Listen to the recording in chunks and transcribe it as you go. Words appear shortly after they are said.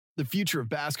The future of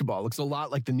basketball looks a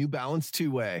lot like the New Balance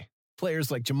two-way.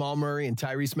 Players like Jamal Murray and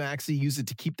Tyrese Maxey use it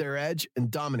to keep their edge and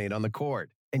dominate on the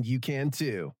court. And you can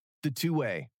too. The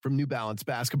two-way from New Balance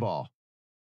Basketball.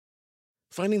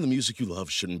 Finding the music you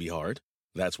love shouldn't be hard.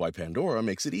 That's why Pandora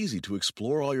makes it easy to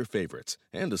explore all your favorites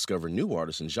and discover new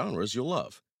artists and genres you'll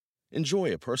love.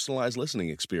 Enjoy a personalized listening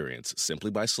experience simply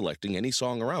by selecting any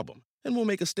song or album, and we'll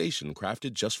make a station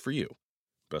crafted just for you.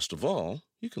 Best of all,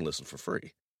 you can listen for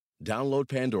free. Download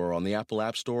Pandora on the Apple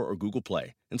App Store or Google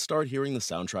Play and start hearing the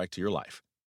soundtrack to your life.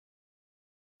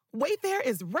 Wayfair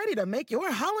is ready to make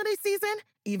your holiday season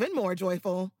even more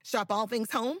joyful. Shop all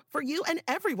things home for you and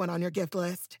everyone on your gift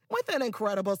list. With an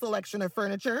incredible selection of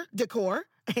furniture, decor,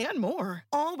 and more.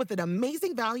 All with an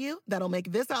amazing value that'll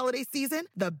make this holiday season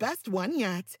the best one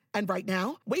yet. And right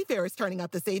now, Wayfair is turning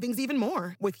up the savings even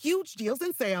more with huge deals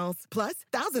and sales. Plus,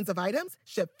 thousands of items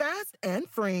ship fast and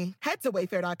free. Head to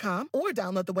Wayfair.com or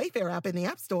download the Wayfair app in the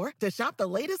App Store to shop the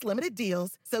latest limited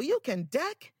deals so you can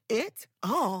deck it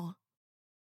all.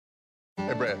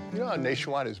 Hey, Brad, you know how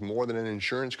Nationwide is more than an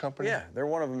insurance company? Yeah, they're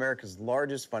one of America's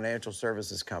largest financial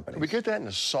services companies. Can we get that in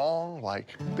a song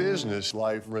like business,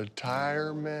 life,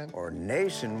 retirement? Or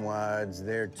Nationwide's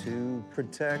there to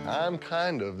protect. I'm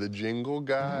kind of the jingle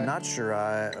guy. Not sure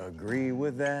I agree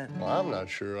with that. Well, I'm not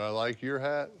sure I like your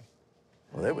hat.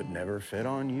 Well, it would never fit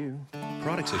on you.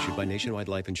 Products issued by Nationwide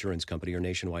Life Insurance Company or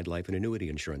Nationwide Life and Annuity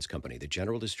Insurance Company. The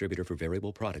general distributor for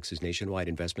variable products is Nationwide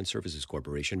Investment Services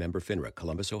Corporation, member FINRA,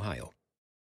 Columbus, Ohio.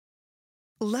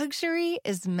 Luxury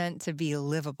is meant to be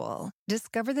livable.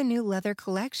 Discover the new leather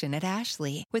collection at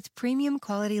Ashley with premium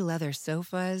quality leather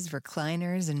sofas,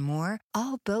 recliners, and more,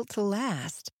 all built to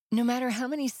last. No matter how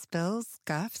many spills,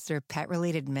 scuffs, or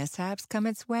pet-related mishaps come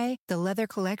its way, the leather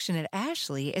collection at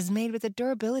Ashley is made with the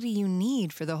durability you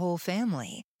need for the whole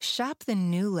family. Shop the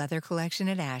new leather collection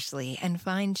at Ashley and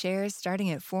find chairs starting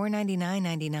at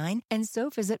 $499.99 and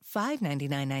sofas at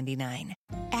 $599.99.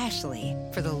 Ashley,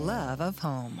 for the love of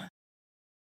home.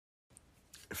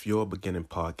 If you're a beginning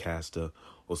podcaster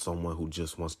or someone who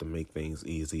just wants to make things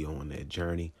easy on their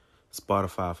journey,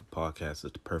 Spotify for Podcasts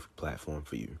is the perfect platform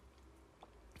for you.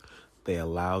 They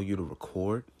allow you to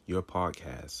record your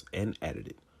podcast and edit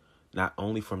it, not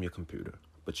only from your computer,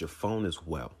 but your phone as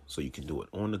well, so you can do it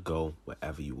on the go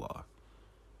wherever you are.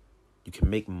 You can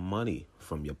make money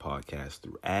from your podcast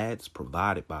through ads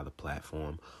provided by the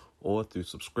platform or through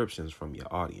subscriptions from your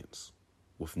audience,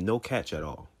 with no catch at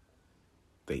all.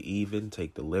 They even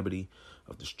take the liberty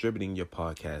of distributing your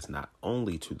podcast not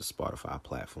only to the Spotify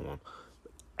platform,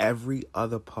 but every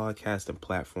other podcasting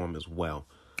platform as well.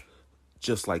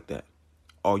 Just like that.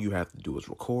 All you have to do is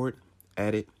record,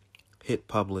 edit, hit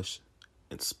publish,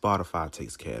 and Spotify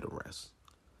takes care of the rest.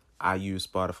 I use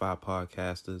Spotify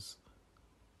Podcasters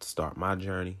to start my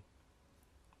journey.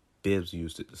 Bibbs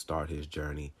used it to start his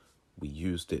journey. We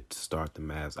used it to start the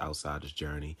Mavs Outsiders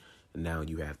journey. And now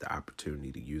you have the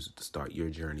opportunity to use it to start your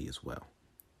journey as well.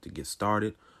 To get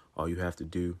started, all you have to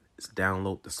do is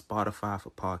download the Spotify for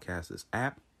Podcasters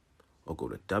app or go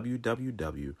to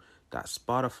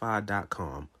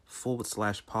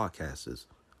www.spotify.com/podcasters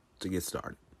to get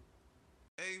started.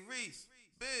 Hey, Reese,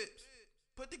 Bibbs,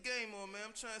 put the game on, man.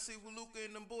 I'm trying to see what Luka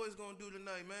and them boys gonna do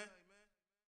tonight, man.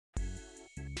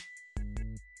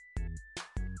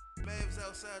 Mavs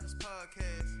Outsiders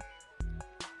Podcast.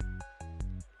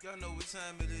 Y'all know what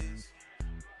time it is.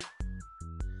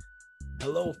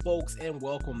 Hello, folks, and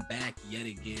welcome back yet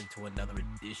again to another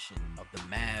edition of the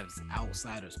Mavs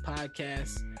Outsiders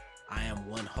Podcast. I am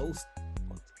one host.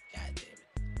 God damn it.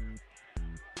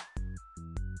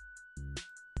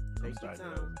 I'm starting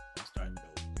it over.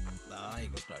 Nah, I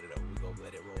ain't gonna start it over. We're gonna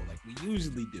let it roll like we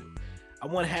usually do.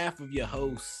 I'm one half of your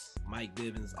host, Mike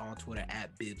Bibbins, on Twitter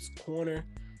at Bibbs Corner.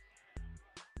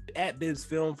 At Bibbs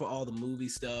Film for all the movie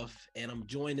stuff, and I'm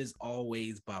joined as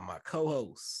always by my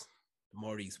co-host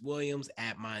Maurice Williams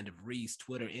at Mind of Reese,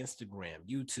 Twitter, Instagram,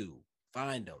 YouTube.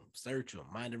 Find them, search them.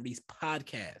 Mind of Reese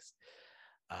podcast,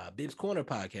 Bibbs Corner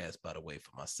podcast, by the way,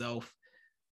 for myself.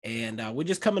 And we're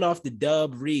just coming off the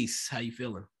dub. Reese, how you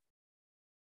feeling?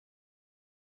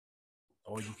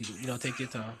 Or you can, take your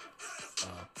time.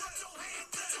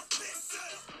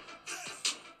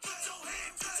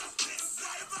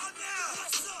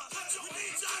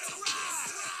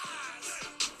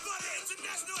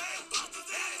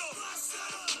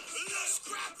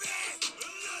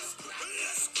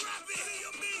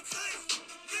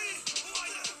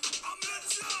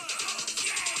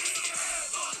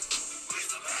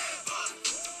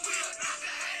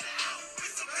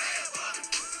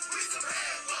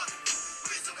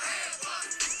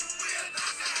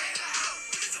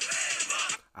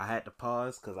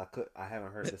 pause because I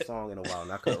haven't heard the song in a while,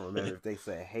 and I couldn't remember if they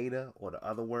said hater or the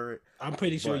other word. I'm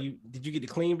pretty sure did you get the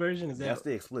clean version? That's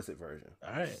the explicit version.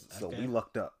 All right. So okay. we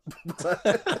lucked up.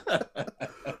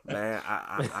 Man,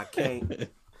 I can't.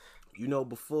 You know,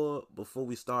 before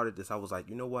we started this, I was like,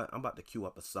 you know what? I'm about to cue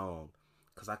up a song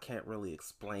because I can't really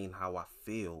explain how I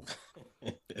feel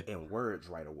in words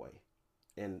right away.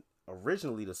 And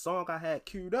originally, the song I had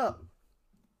queued up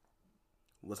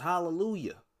was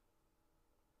Hallelujah.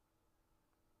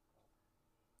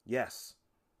 Yes,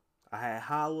 I had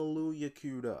Hallelujah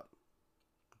queued up.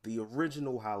 The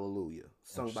original Hallelujah,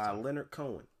 sung by Leonard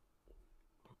Cohen.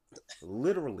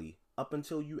 Literally, up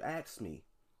until you asked me,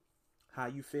 how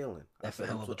you feeling? That's a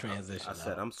hell of a transition. I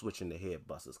said, I'm switching to head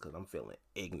busters because I'm feeling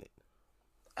ignorant.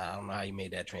 I don't know how you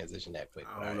made that transition that quick.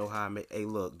 I don't know how I made. Hey,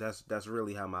 look, that's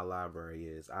really how my library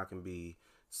is. I can be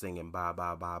singing bye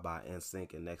bye bye bye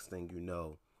NSYNC, and next thing you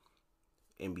know,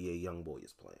 NBA YoungBoy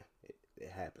is playing. It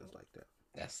happens like that.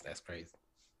 That's crazy.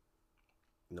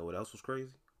 You know what else was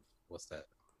crazy? What's that?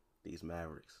 These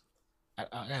Mavericks.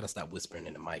 I gotta stop whispering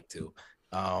in the mic too.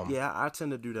 Yeah, I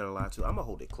tend to do that a lot too. I'm gonna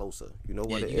hold it closer. You know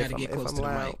what? Yeah, you gotta get close to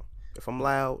the mic. If I'm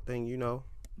loud, then you know.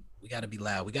 We gotta be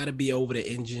loud. We gotta be over the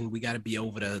engine. We gotta be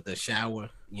over the shower.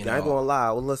 You know. I ain't gonna lie.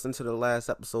 I was listening to the last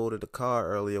episode of the car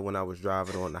earlier when I was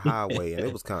driving on the highway, and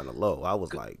it was kind of low. I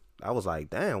was like,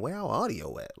 damn, where our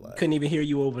audio at? Like, couldn't even hear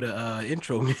you over the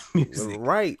intro music.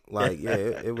 Right? Like, yeah,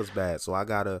 it was bad. So I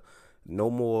gotta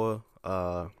no more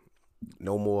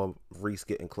Reese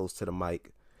getting close to the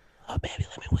mic. Oh, baby,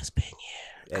 let me whisper in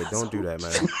your ear. Hey, don't do that,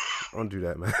 man. Don't do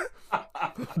that, man.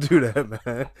 Don't do that,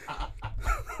 man.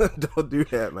 Don't do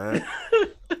that, man.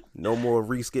 No more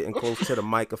Reese getting close to the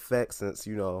mic effect, since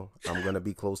you know I'm gonna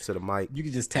be close to the mic. You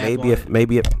can just tap maybe on it.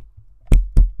 Maybe it.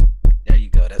 There you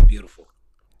go. That's beautiful.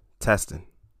 Testing.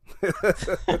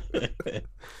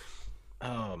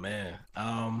 Oh man.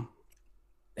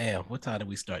 Damn. What time did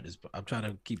we start this? I'm trying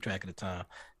to keep track of the time.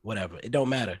 Whatever. It don't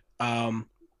matter.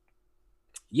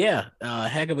 Yeah,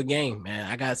 heck of a game, man.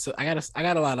 I got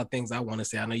a lot of things I want to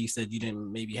say. I know you said you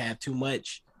didn't maybe have too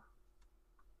much.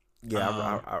 Yeah,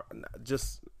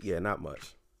 not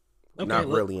much. Okay, not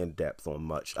really in depth on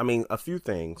much. I mean, a few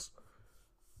things,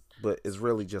 but it's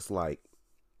really just like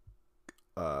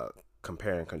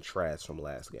compare and contrast from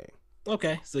last game.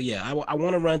 Okay, so yeah, I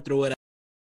want to run through it.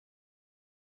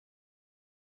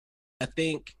 I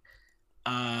think,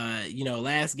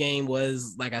 last game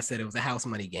was, like I said, it was a house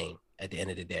money game. At the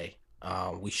end of the day,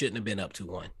 we shouldn't have been up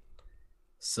 2-1.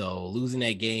 So losing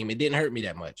that game, it didn't hurt me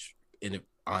that much.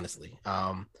 Honestly,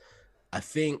 I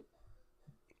think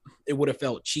it would have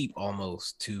felt cheap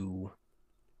almost to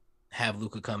have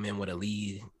Luka come in with a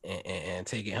lead and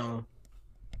take it home.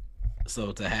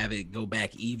 So to have it go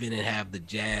back even and have the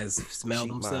Jazz smell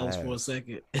themselves for a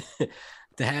second,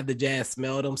 to have the Jazz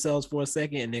smell themselves for a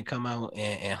second and then come out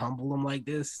and humble them like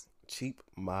this. Cheap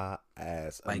my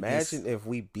ass. Like imagine if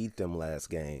we beat them last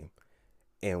game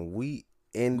and we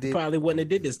ended. We probably wouldn't have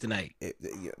did this tonight.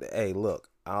 Hey, look,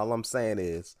 all I'm saying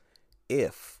is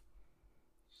if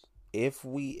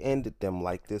we ended them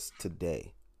like this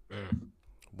today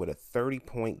with a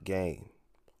 30-point game,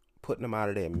 putting them out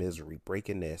of their misery,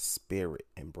 breaking their spirit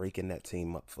and breaking that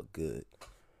team up for good.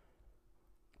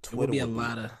 There will be a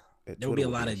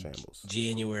lot of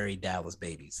January Dallas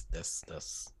babies. That's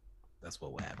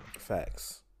what will happen.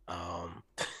 Facts.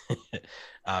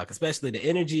 Especially the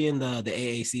energy in the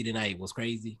AAC tonight was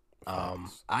crazy.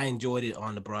 I enjoyed it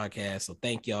on the broadcast, so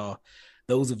thank y'all.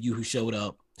 Those of you who showed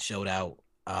up, showed out,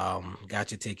 got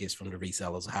your tickets from the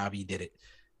resellers, however you did it.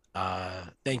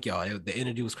 Thank y'all. The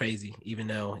energy was crazy, even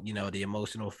though the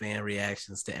emotional fan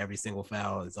reactions to every single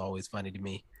foul is always funny to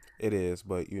me. It is,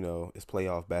 but it's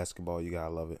playoff basketball. You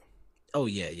gotta love it. Oh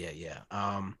yeah.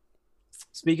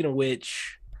 Speaking of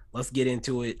which, let's get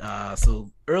into it.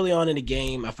 So early on in the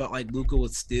game, I felt like Luka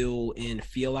was still in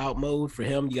feel out mode. For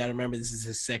him, you got to remember this is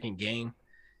his second game.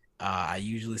 I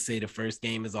usually say the first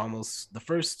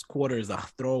quarter is a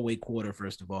throwaway quarter.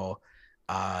 First of all,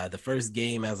 the first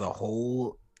game as a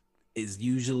whole is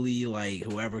usually like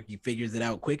whoever he figures it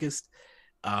out quickest.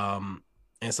 And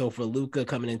so for Luka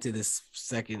coming into the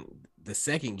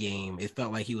second game, it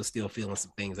felt like he was still feeling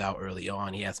some things out early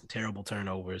on. He had some terrible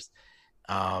turnovers.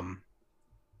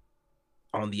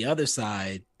 On the other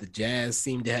side, the Jazz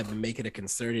seemed to have been making a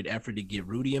concerted effort to get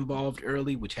Rudy involved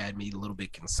early, which had me a little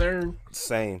bit concerned.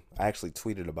 Same. I actually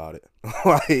tweeted about it.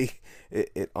 Like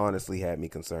it honestly had me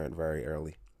concerned very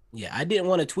early. Yeah, I didn't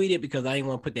want to tweet it because I didn't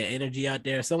want to put that energy out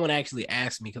there. Someone actually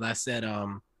asked me because I said,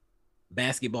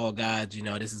 basketball gods,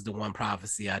 this is the one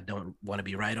prophecy I don't want to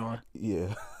be right on.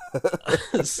 Yeah.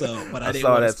 But I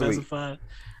didn't want to specify.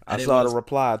 I saw the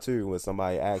reply too when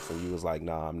somebody asked him. You was like,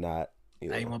 "Nah, I'm not." I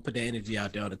didn't want to put the energy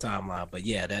out there on the timeline, but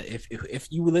yeah, that if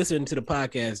you listen to the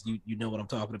podcast, you know what I'm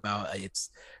talking about. It's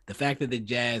the fact that the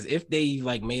Jazz, if they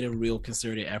like made a real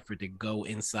concerted effort to go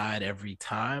inside every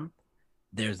time,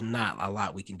 there's not a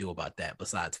lot we can do about that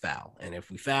besides foul. And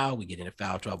if we foul, we get into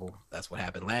foul trouble. That's what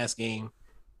happened last game.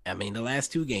 I mean, the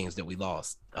last 2 games that we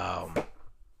lost,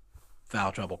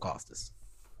 foul trouble cost us.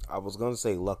 I was gonna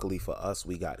say, luckily for us,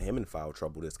 we got him in foul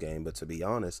trouble this game. But to be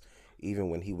honest, even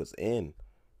when he was in,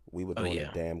 we were doing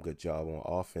a damn good job on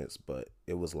offense. But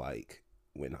it was like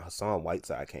when Hassan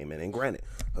Whiteside came in, and granted,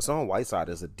 Hassan Whiteside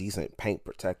is a decent paint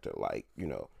protector. Like, you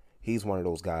know, he's one of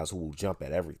those guys who will jump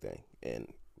at everything,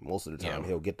 and most of the time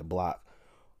he'll get the block.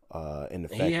 And the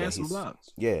fact he has that some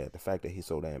blocks. Yeah, the fact that he's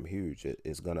so damn huge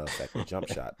is gonna affect the jump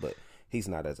shot, but he's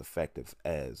not as effective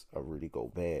as a Rudy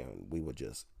Gobert. And we were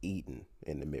just eating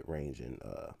in the mid range and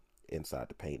inside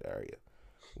the paint area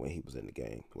when he was in the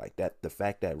game. Like that, the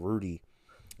fact that Rudy,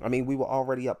 I mean, we were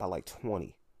already up by like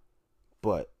 20,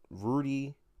 but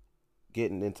Rudy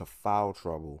getting into foul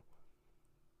trouble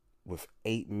with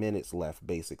 8 minutes left,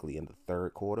 basically in the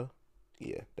third quarter,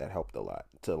 yeah, that helped a lot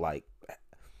to like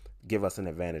give us an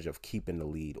advantage of keeping the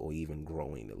lead or even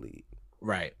growing the lead.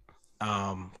 Right.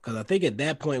 Because I think at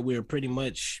that point we were pretty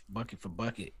much bucket for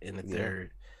bucket in the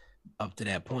third up to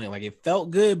that point. Like it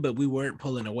felt good, but we weren't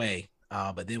pulling away.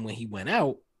 But then when he went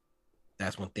out,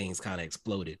 that's when things kind of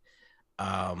exploded.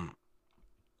 I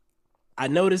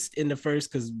noticed in the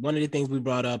first, because one of the things we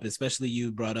brought up, especially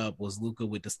you brought up, was Luka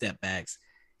with the step backs.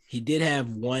 He did have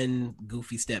one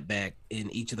goofy step back in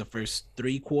each of the first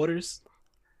 3 quarters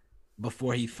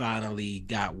before he finally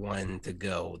got one to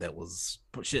go that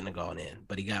shouldn't have gone in,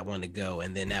 but he got one to go,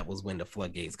 and then that was when the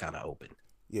floodgates kind of opened.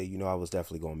 Yeah, you know, I was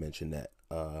definitely going to mention that.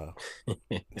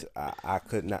 I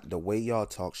could not, the way y'all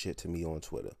talk shit to me on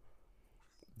Twitter,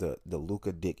 the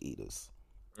Luka dick eaters,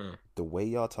 the way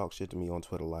y'all talk shit to me on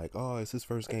Twitter, like, oh, it's his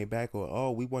first game back, or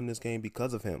oh, we won this game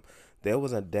because of him. There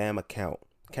was a damn account.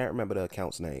 Can't remember the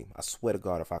account's name. I swear to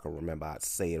God, if I can remember, I'd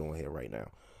say it on here right now.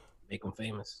 Make him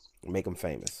famous. Make him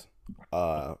famous.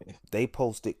 They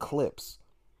posted clips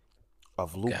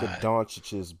of Luka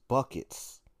Doncic's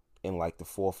buckets in like the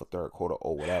 4th or 3rd quarter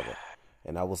or whatever,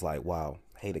 and I was like, wow,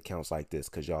 hate accounts like this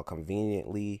because y'all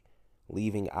conveniently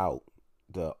leaving out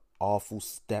the awful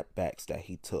step backs that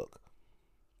he took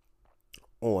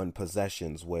on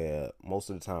possessions where most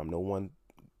of the time no one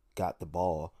got the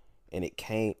ball, and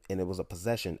it was a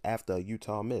possession after a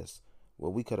Utah miss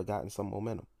where we could have gotten some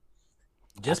momentum.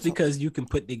 Just because you can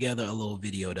put together a little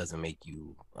video doesn't make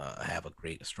you have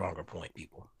a stronger point,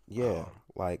 people. Yeah,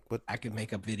 but I can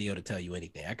make a video to tell you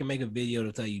anything. I can make a video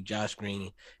to tell you Josh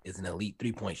Green is an elite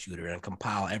 3-point shooter and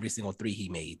compile every single 3 he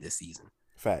made this season.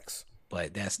 Facts.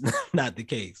 But that's not the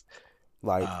case.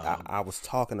 Like, I was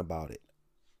talking about it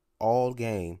all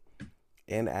game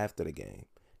and after the game.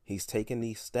 He's taking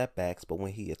these step backs, but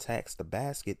when he attacks the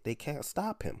basket, they can't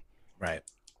stop him. Right.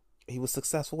 He was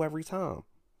successful every time.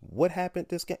 What happened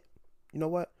this game? You know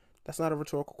what? That's not a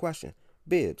rhetorical question.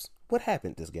 Bibbs, what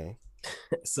happened this game?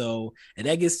 So, and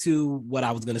that gets to what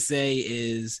I was going to say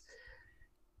is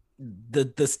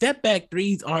the step back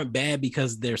threes aren't bad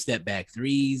because they're step back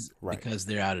threes, right, because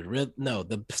they're out of rhythm. No,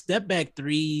 the step back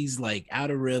threes, like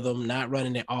out of rhythm, not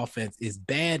running their offense, is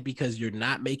bad because you're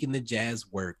not making the Jazz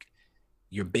work.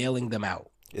 You're bailing them out.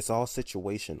 It's all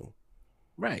situational.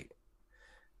 Right.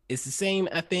 It's the same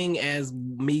thing as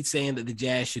me saying that the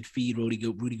Jazz should feed Rudy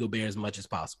Gobert as much as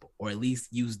possible, or at least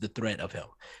use the threat of him.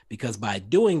 Because by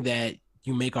doing that,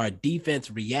 you make our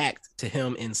defense react to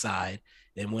him inside.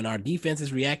 And when our defense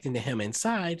is reacting to him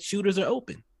inside, shooters are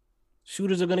open.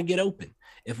 Shooters are going to get open.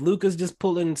 If Luka's just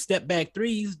pulling step back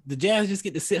threes, the Jazz just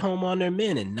get to sit home on their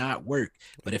men and not work.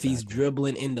 But if he's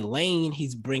dribbling in the lane,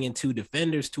 he's bringing 2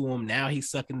 defenders to him. Now he's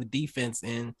sucking the defense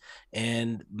in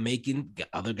and making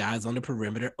other guys on the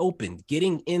perimeter open.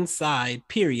 Getting inside,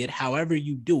 period, however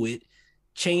you do it,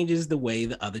 changes the way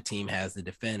the other team has to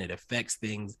defend. It affects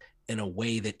things in a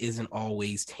way that isn't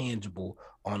always tangible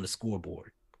on the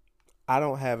scoreboard. I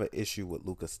don't have an issue with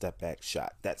Luka's step back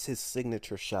shot. That's his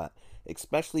signature shot,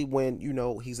 especially when, you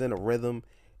know, he's in a rhythm.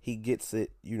 He gets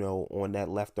it, you know, on that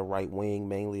left or right wing,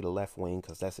 mainly the left wing,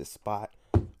 because that's his spot.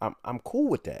 I'm cool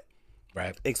with that.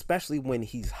 Right. Especially when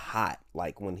he's hot.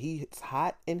 Like when he's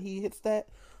hot and he hits that,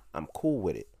 I'm cool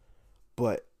with it.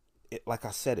 But like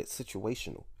I said, it's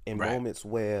situational. In moments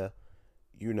where,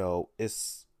 you know,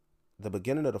 it's the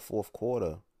beginning of the 4th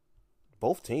quarter,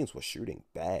 both teams were shooting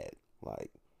bad.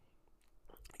 Like,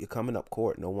 you're coming up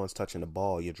court, no one's touching the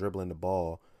ball, you're dribbling the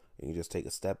ball, and you just take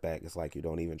a step back. It's like you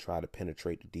don't even try to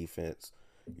penetrate the defense.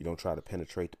 You don't try to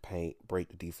penetrate the paint, break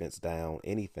the defense down,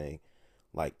 anything.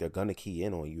 Like, they're going to key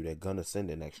in on you. They're going to send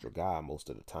an extra guy most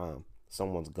of the time.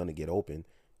 Someone's going to get open,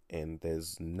 and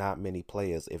there's not many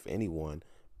players, if anyone,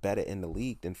 better in the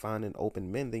league than finding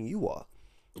open men than you are.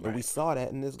 Right. And we saw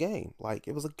that in this game. Like,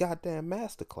 it was a goddamn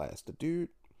masterclass. The dude,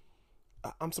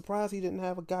 I'm surprised he didn't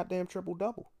have a goddamn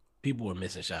triple-double. People were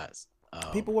missing shots.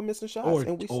 People were missing shots. Or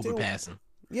and we overpassing.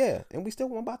 Yeah, and we still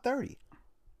won by 30.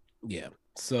 Yeah.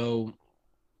 So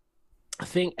I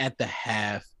think at the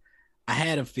half, I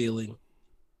had a feeling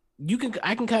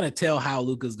I can kind of tell how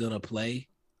Luka's gonna play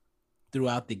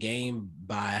throughout the game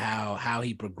by how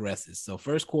he progresses. So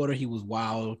first quarter he was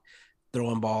wild,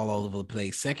 throwing ball all over the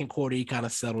place. Second quarter he kind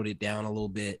of settled it down a little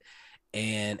bit.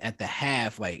 And at the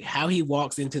half, like how he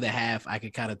walks into the half, I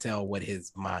could kind of tell what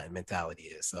his mentality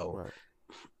is. So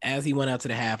as he went out to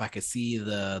the half, I could see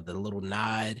the little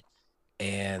nod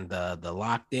and the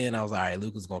locked in. I was like, all right,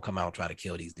 Luka's gonna come out and try to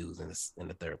kill these dudes in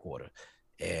the third quarter,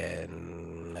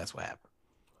 and that's what happened.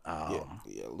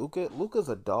 Yeah. Luka's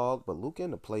a dog, but Luka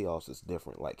in the playoffs is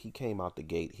different. Like, he came out the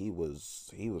gate, he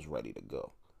was ready to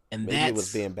go. And maybe it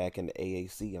was being back in the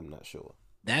AAC. I'm not sure.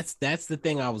 That's the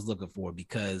thing I was looking for,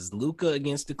 because Luka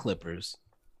against the Clippers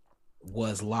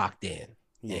was locked in.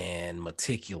 Yeah. And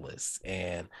meticulous,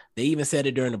 and they even said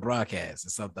it during the broadcast.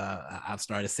 It's something I've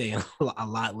started saying a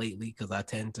lot lately, because I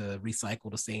tend to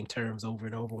recycle the same terms over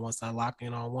and over once I lock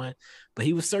in on one. But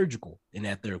he was surgical in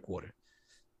that third quarter.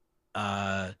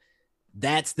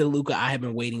 That's the Luka I have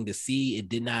been waiting to see. It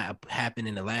did not happen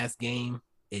in the last game.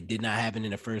 It did not happen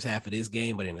in the first half of this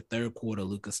game, but in the third quarter,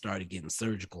 Luka started getting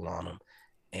surgical on him,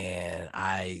 and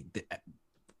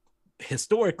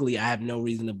historically, I have no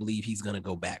reason to believe he's going to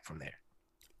go back from there.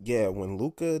 Yeah, when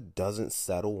Luka doesn't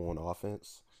settle on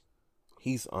offense,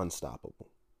 he's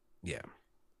unstoppable. Yeah.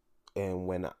 And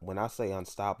when I say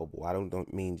unstoppable, I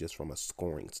don't mean just from a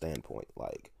scoring standpoint.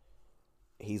 Like,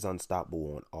 he's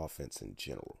unstoppable on offense in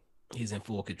general. He's in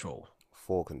full control.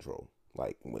 Full control.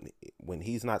 Like, when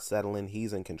he's not settling,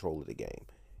 he's in control of the game.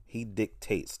 He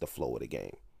dictates the flow of the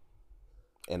game.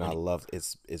 And I love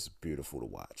it's beautiful to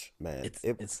watch, man.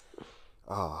 It's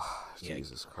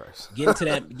Jesus Christ. Getting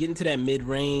to that mid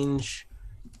range,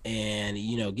 and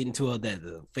getting to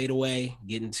that fadeaway,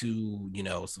 getting to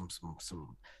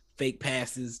some fake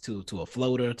passes to a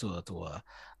floater, to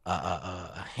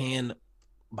a hand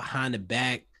behind the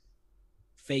back,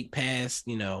 fake pass,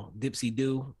 dipsy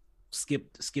do,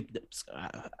 skip.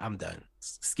 I'm done.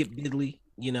 Skip diddly,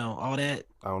 all that.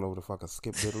 I don't know what the fuck a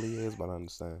skip diddly is, but I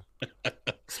understand.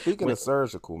 Speaking of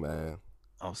surgical, man,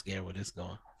 I'm scared where this is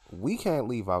going. We can't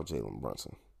leave out Jalen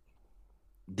Brunson.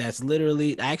 That's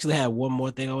literally. I actually had one more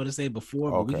thing I want to say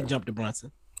before, but we can jump to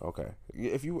Brunson. Okay.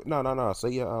 If you no.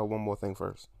 Say one more thing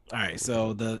first. All right.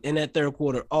 So in that third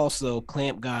quarter, also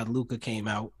Clamp God Luka came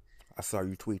out. I saw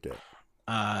you tweet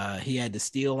that. He had the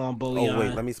steal on Bojan. Oh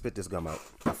wait, let me spit this gum out.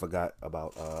 I forgot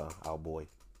about our boy.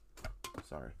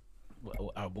 Sorry.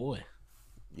 Our boy.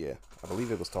 Yeah, I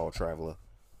believe it was Tall Traveler.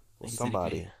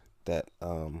 Somebody that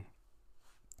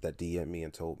DM'd me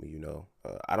and told me,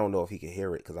 I don't know if he could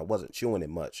hear it because I wasn't chewing it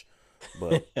much,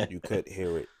 but you could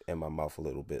hear it in my mouth a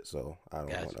little bit, so I don't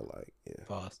want to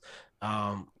pause.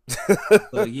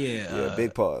 So yeah,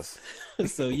 big pause.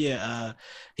 So yeah,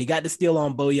 he got the steal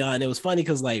on Bojan. It was funny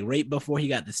because right before he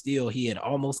got the steal, he had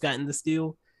almost gotten the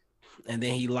steal, and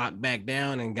then he locked back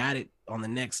down and got it on the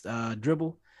next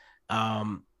dribble.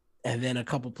 And then a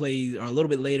couple plays or a little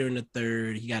bit later in the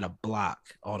third, he got a block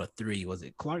on a three. Was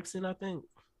it Clarkson, I think?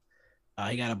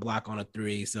 He got a block on a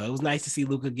three. So it was nice to see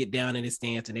Luka get down in his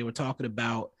stance. And they were talking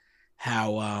about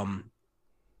how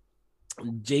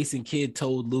Jason Kidd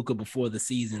told Luka before the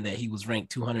season that he was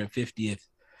ranked 250th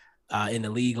in the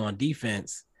league on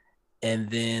defense. And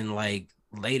then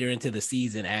later into the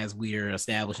season, as we're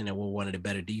establishing that we're one of the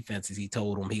better defenses, he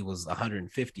told him he was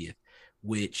 150th.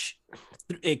 Which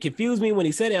it confused me when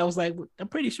he said it. I was like, I'm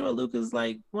pretty sure Luka's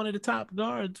one of the top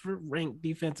guards ranked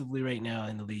defensively right now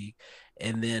in the league.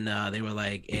 And then they were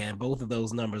like, and both of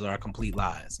those numbers are complete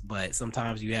lies. But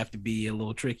sometimes you have to be a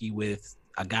little tricky with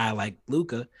a guy like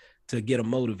Luka to get him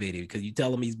motivated, because you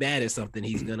tell him he's bad at something,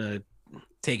 he's gonna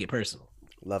take it personal.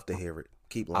 Love to hear it.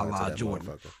 Keep lying to that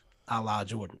motherfucker. A la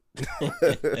Jordan.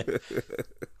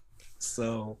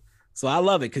 So I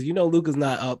love it because Luka's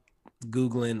not up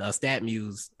Googling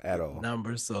StatMuse at all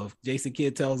numbers. So if Jason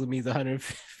Kidd tells him he's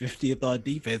 150th on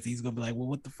defense, he's gonna be like, well,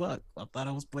 what the fuck? I thought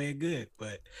I was playing good,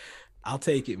 but I'll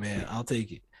take it, man. I'll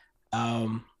take it.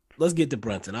 Let's get to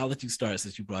Brunson. I'll let you start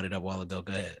since you brought it up a while ago.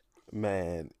 Go ahead.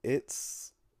 Man,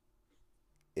 it's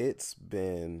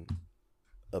been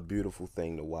a beautiful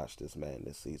thing to watch this man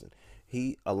this season.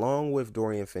 He, along with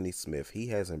Dorian Finney-Smith, he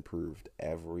has improved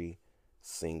every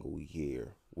single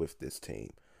year with this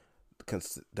team.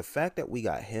 The fact that we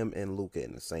got him and Luka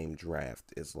in the same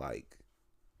draft is like,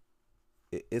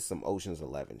 it's some Ocean's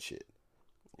 11 shit.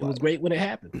 It was great when it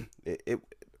happened. It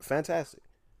fantastic.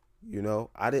 You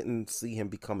know, I didn't see him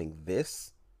becoming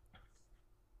this,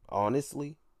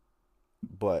 honestly,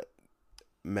 but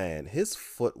man, his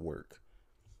footwork.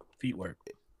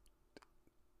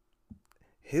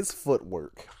 His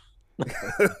footwork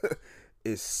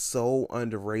is so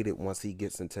underrated once he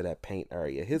gets into that paint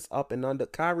area. His up and under,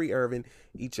 Kyrie Irving,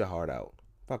 eat your heart out.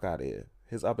 Fuck out of here.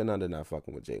 His up and under not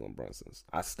fucking with Jalen Brunson's.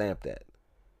 I stamped that.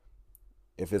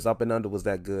 If his up and under was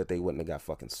that good, they wouldn't have got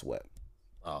fucking swept.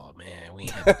 Oh, man, we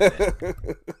ain't had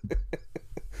that.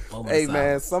 Hey,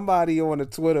 man, somebody on the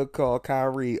Twitter called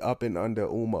Kyrie up and under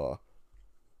Umar.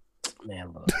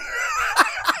 Man, look.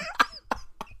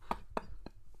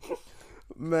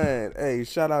 Man, hey,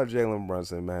 shout out Jalen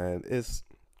Brunson, man. It's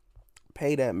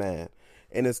pay that man.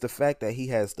 And it's the fact that he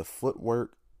has the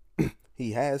footwork,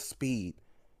 he has speed.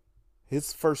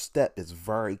 His first step is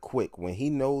very quick. When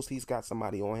he knows he's got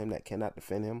somebody on him that cannot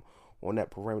defend him on that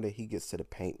perimeter, he gets to the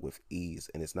paint with ease.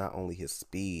 And it's not only his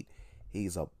speed,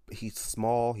 he's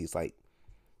small. He's like,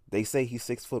 they say he's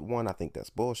 6'1". I think that's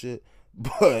bullshit,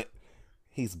 but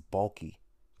he's bulky.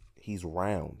 He's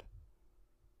round.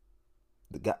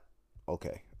 The guy.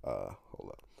 Okay, hold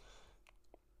up.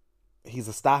 He's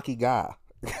a stocky guy.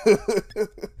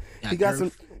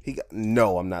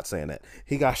 No, I'm not saying that.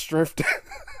 He got strength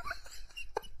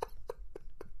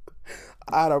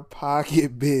out of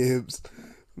pocket bibs.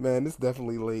 Man, it's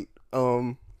definitely late.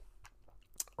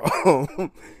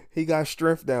 He got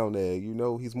strength down there. You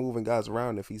know, he's moving guys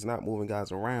around. If he's not moving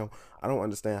guys around, I don't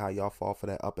understand how y'all fall for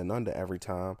that up and under every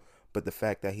time. But the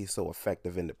fact that he's so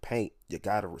effective in the paint, you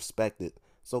gotta respect it.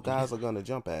 So guys are going to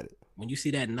jump at it. When you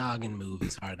see that noggin move,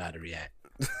 it's hard not to react.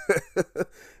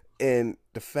 And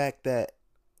the fact that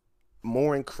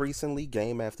more increasingly,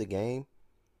 game after game,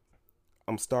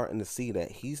 I'm starting to see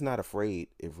that he's not afraid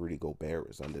if Rudy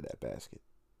Gobert is under that basket.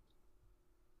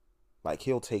 Like,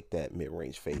 he'll take that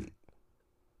mid-range fade.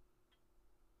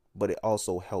 But it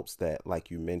also helps that,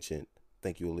 like you mentioned, I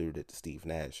think you alluded to Steve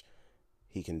Nash,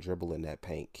 he can dribble in that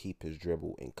paint, keep his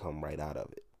dribble, and come right out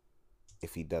of it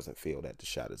if he doesn't feel that the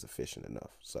shot is efficient enough.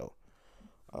 So,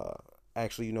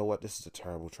 actually, you know what? This is a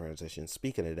terrible transition.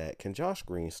 Speaking of that, can Josh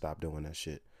Green stop doing that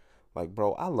shit? Like,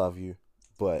 bro, I love you,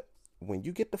 but when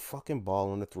you get the fucking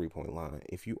ball on the three-point line,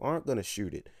 if you aren't going to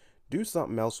shoot it, do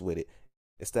something else with it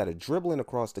instead of dribbling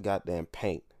across the goddamn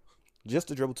paint just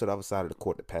to dribble to the other side of the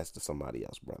court to pass to somebody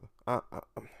else, brother.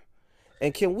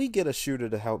 And can we get a shooter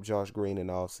to help Josh Green in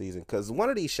the offseason? Because one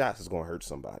of these shots is going to hurt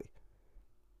somebody.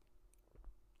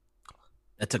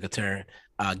 That took a turn.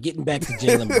 Getting back to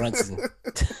Jalen Brunson.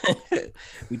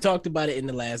 We talked about it in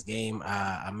the last game.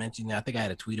 I mentioned, I think I had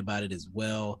a tweet about it as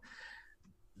well.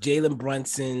 Jalen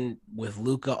Brunson with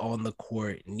Luka on the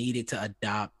court needed to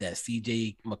adopt that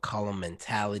CJ McCollum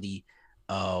mentality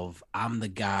of I'm the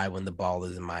guy when the ball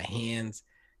is in my hands.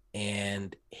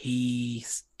 And he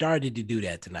started to do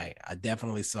that tonight. I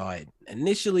definitely saw it.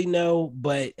 Initially, no,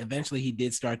 but eventually he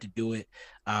did start to do it.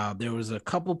 There was a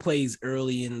couple plays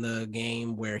early in the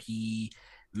game where he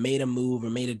made a move or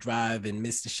made a drive and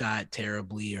missed a shot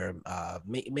terribly or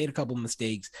made a couple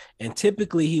mistakes. And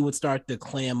typically he would start to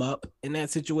clam up in that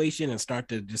situation and start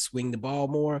to just swing the ball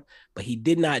more. But he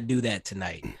did not do that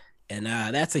tonight. And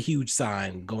that's a huge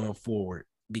sign going forward.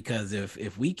 Because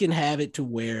if we can have it to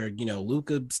where, you know,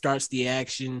 Luka starts the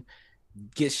action,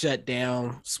 gets shut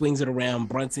down, swings it around,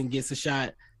 Brunson gets a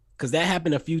shot, because that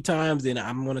happened a few times, and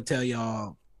I'm going to tell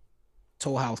y'all,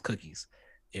 Toll House cookies.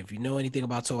 If you know anything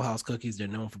about Toll House cookies, they're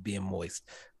known for being moist.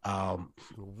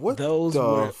 Those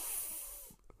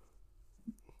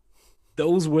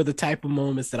were the type of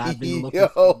moments that I've been looking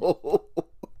for.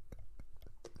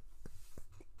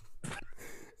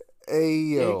 Hey,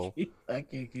 yo. I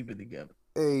can't keep it together.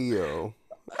 Hey, yo.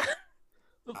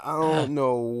 I don't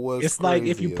know what's It's like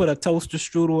if you put a toaster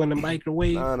strudel in the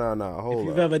microwave. No. Hold on. If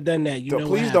you've ever done that, you know.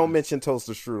 Please don't mention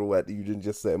toaster strudel after you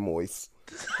just said moist.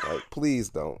 Like, please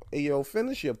don't. Hey, yo,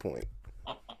 finish your point.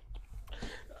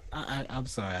 I'm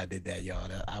sorry I did that, y'all.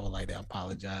 I would like to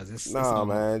apologize. It's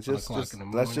man.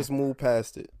 Let's just move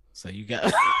past it. So you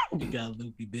got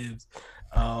Loopy Bibbs.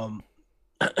 All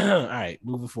right,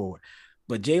 moving forward.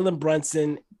 But Jalen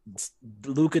Brunson,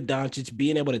 Luka Doncic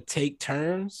being able to take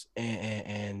turns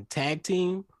and tag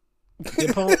team the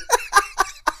opponent.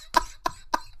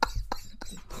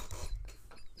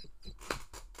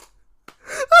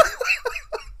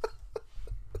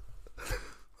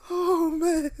 Oh,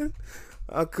 man.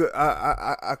 I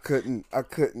couldn't,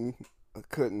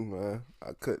 man.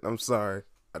 I couldn't. I'm sorry.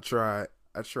 I tried.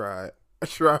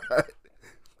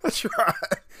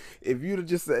 If you'd have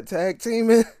just said tag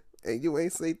teaming and you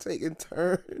ain't say taking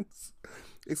turns,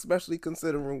 especially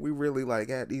considering we really like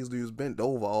had these dudes bent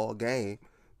over all game.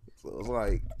 So it's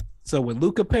like, so when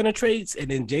Luka penetrates and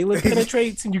then Jalen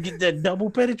penetrates and you get that double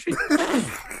penetrate.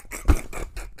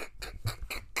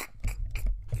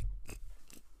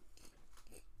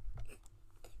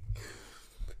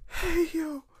 hey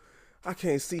yo, I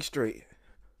can't see straight.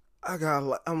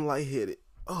 I'm lightheaded.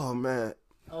 Oh man.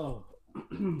 Oh.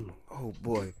 Oh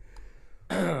boy.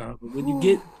 When you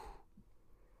get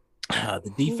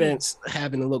the defense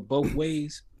having to look both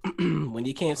ways, when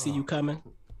you can't see you coming,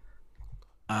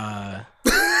 yo.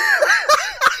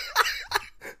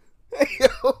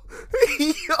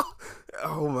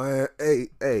 Oh man, hey.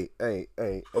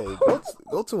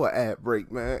 Go to an ad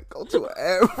break, man. Go to an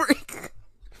ad break.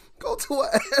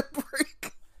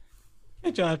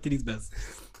 Get y'all after these best.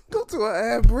 Go to an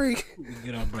ad break. We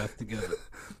get our breath together.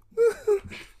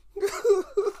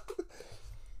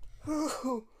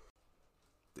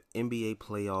 The NBA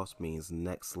playoffs means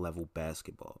next level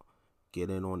basketball. Get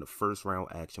in on the first round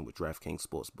action with DraftKings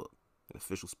Sportsbook, an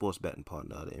official sports betting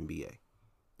partner of the NBA.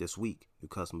 This week, new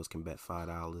customers can bet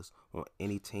 $5 on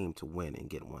any team to win and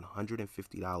get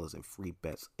 $150 in free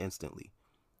bets instantly.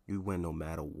 You win no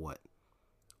matter what.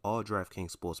 All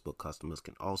DraftKings Sportsbook customers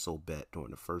can also bet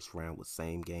during the first round with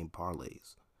same-game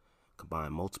parlays.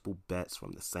 Combine multiple bets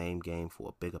from the same game for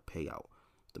a bigger payout.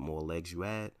 The more legs you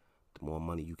add, the more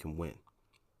money you can win.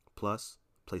 Plus,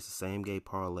 place the same-game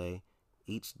parlay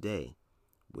each day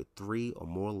with 3 or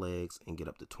more legs and get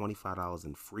up to $25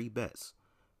 in free bets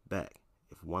back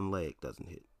if one leg doesn't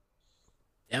hit.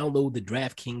 Download the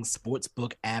DraftKings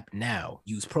Sportsbook app now.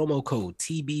 Use promo code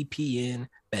TBPN.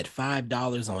 Bet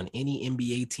 $5 on any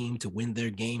NBA team to win their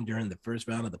game during the first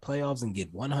round of the playoffs and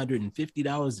get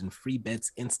 $150 in free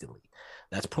bets instantly.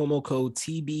 That's promo code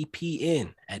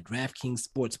TBPN at DraftKings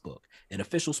Sportsbook, an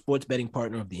official sports betting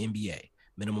partner of the NBA.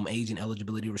 Minimum age and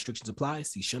eligibility restrictions apply.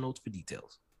 See show notes for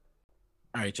details.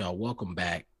 All right, y'all. Welcome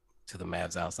back to the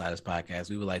Mavs Outsiders podcast.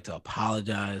 We would like to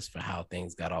apologize for how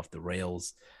things got off the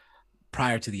rails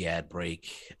prior to the ad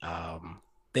break.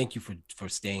 Thank you for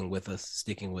staying with us,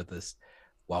 sticking with us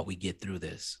while we get through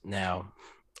this. Now,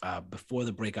 before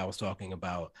the break, I was talking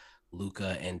about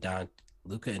Luka and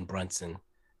Brunson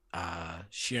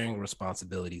sharing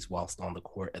responsibilities whilst on the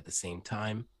court at the same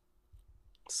time,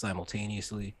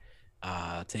 simultaneously,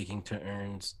 taking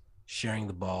turns, sharing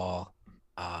the ball,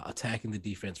 attacking the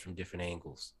defense from different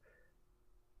angles.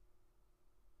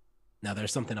 Now,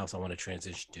 there's something else I want to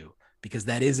transition to because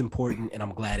that is important, and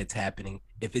I'm glad it's happening.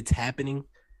 If it's happening,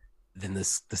 then the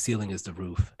ceiling is the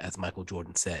roof, as Michael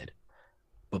Jordan said.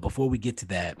 But before we get to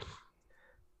that,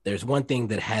 there's one thing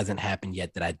that hasn't happened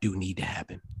yet that I do need to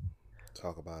happen.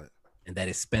 Talk about it. And that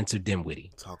is Spencer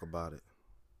Dinwiddie. Talk about it.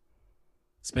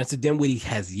 Spencer Dinwiddie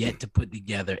has yet to put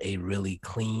together a really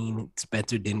clean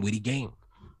Spencer Dinwiddie game.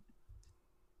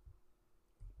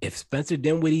 If Spencer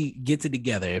Dinwiddie gets it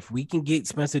together, if we can get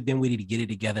Spencer Dinwiddie to get it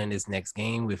together in this next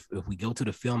game, if we go to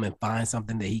the film and find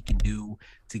something that he can do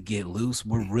to get loose,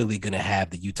 we're really going to have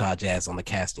the Utah Jazz on the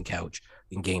casting couch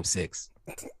in Game 6.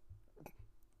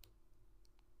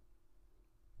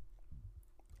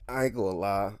 I ain't gonna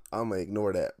lie. I'm going to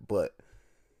ignore that, but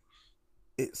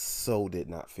it so did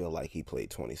not feel like he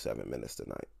played 27 minutes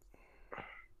tonight.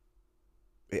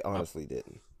 It honestly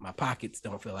didn't. My pockets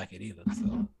don't feel like it either,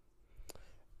 so...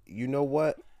 You know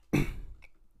what?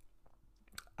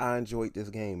 I enjoyed this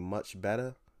game much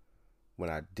better when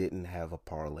I didn't have a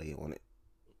parlay on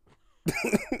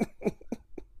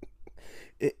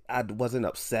it. I wasn't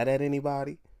upset at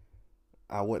anybody.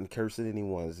 I wasn't cursing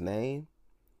anyone's name.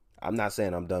 I'm not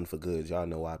saying I'm done for good. Y'all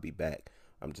know I'll be back.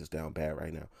 I'm just down bad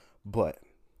right now. But,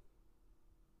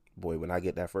 boy, when I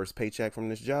get that first paycheck from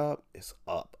this job, it's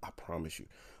up. I promise you.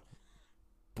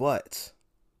 But...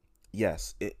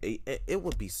 yes, it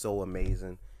would be so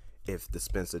amazing if the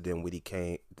Spencer Dinwiddie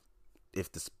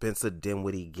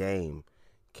game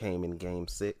came in Game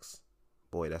 6.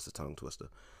 Boy, that's a tongue twister.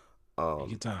 Take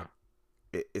your time.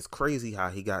 It's crazy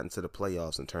how he got into the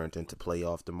playoffs and turned into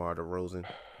playoff DeMar DeRozan,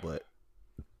 but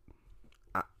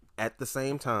at the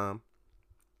same time,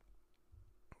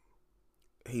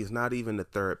 he's not even the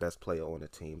third best player on the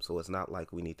team, so it's not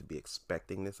like we need to be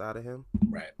expecting this out of him.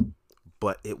 Right.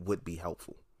 But it would be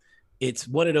helpful. It's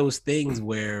one of those things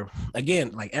where,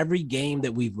 again, like every game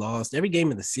that we've lost, every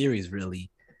game in the series, really,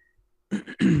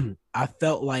 I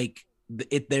felt like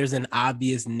there's an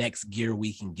obvious next gear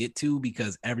we can get to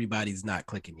because everybody's not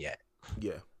clicking yet.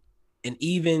 Yeah. And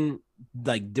even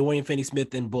like Dorian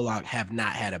Finney-Smith and Bullock have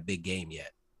not had a big game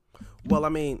yet. Well, I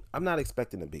mean, I'm not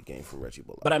expecting a big game from Reggie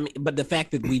Bullock. But the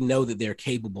fact that we know that they're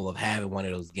capable of having one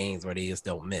of those games where they just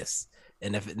don't miss.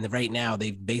 And right now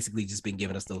they've basically just been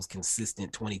giving us those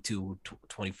consistent 22,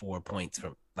 24 points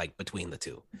from like between the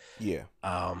two. Yeah.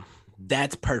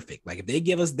 That's perfect. Like if they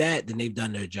give us that, then they've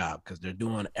done their job because they're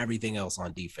doing everything else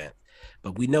on defense.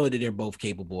 But we know that they're both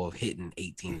capable of hitting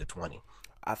 18 to 20.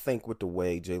 I think with the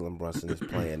way Jalen Brunson is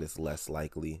playing, it's less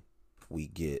likely we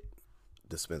get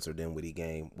the Spencer Dinwiddie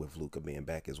game with Luka being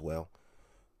back as well.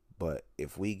 But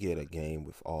if we get a game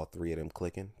with all three of them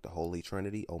clicking, the Holy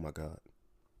Trinity, oh my God.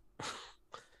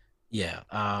 Yeah.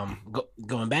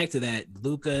 Going back to that,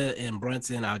 Luka and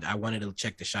Brunson, I wanted to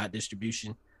check the shot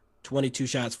distribution. 22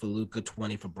 shots for Luka,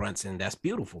 20 for Brunson. That's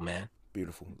beautiful, man.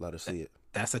 Beautiful. Let us see it.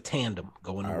 That's a tandem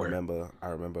going to work. I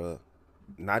remember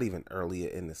not even earlier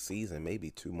in the season,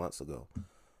 maybe 2 months ago.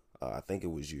 I think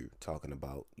it was you talking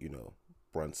about,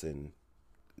 Brunson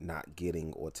not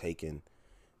getting or taking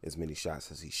as many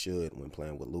shots as he should when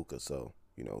playing with Luka. So,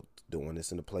 doing this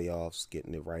in the playoffs,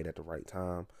 getting it right at the right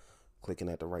time, clicking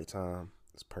at the right time,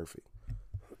 it's perfect.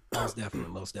 Most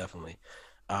definitely.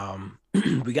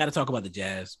 We got to talk about the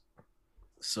Jazz.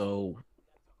 So,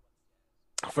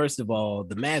 first of all,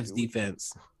 the Mavs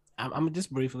defense, I'm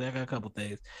just briefly, I got a couple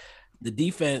things. The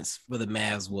defense for the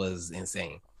Mavs was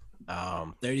insane.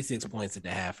 36 points at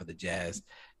the half for the Jazz.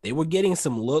 They were getting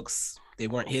some looks. They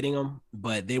weren't hitting them,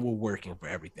 but they were working for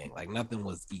everything. Like nothing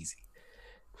was easy.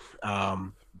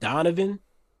 Donovan,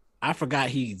 I forgot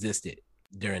he existed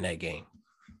during that game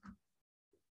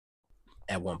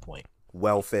at one point.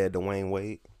 Well-fed Dwayne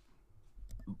Wade.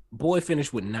 Boy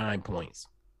finished with 9 points.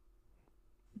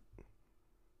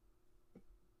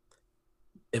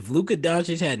 If Luka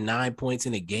Doncic had 9 points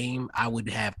in a game, I would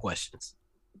have questions.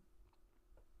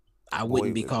 I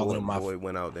wouldn't be calling him my. Boy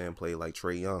went out there and played like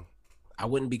Trae Young. I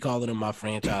wouldn't be calling him my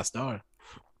franchise star.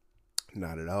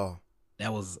 Not at all.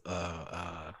 That was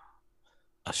a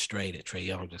stray that Trae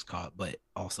Young just caught, but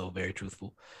also very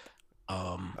truthful.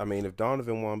 I mean, if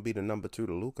Donovan want to be the number 2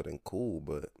 to Luka, then cool.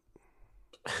 But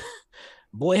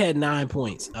boy had 9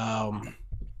 points.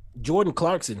 Jordan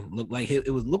Clarkson looked like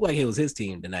it was his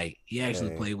team tonight. He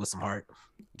actually played with some heart.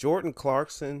 Jordan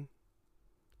Clarkson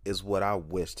is what I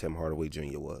wish Tim Hardaway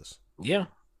Jr. was. Yeah.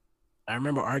 I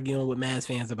remember arguing with Mavs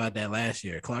fans about that last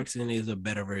year. Clarkson is a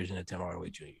better version of Tim Hardaway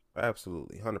Jr.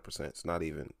 Absolutely. 100%. It's not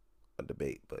even a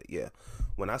debate. But yeah,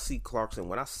 when I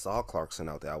saw Clarkson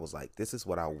out there, I was like, this is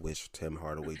what I wish Tim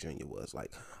Hardaway Jr. was.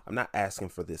 Like, I'm not asking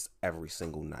for this every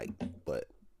single night, but,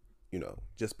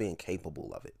 just being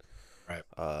capable of it. Right.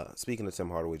 Speaking of Tim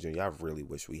Hardaway Jr., I really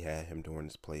wish we had him during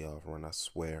this playoff run, I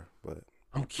swear. But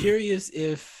I'm curious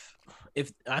if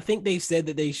I think they said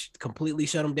that they completely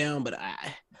shut him down, but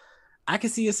I can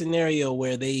see a scenario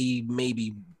where they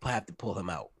maybe have to pull him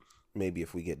out. Maybe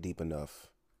if we get deep enough.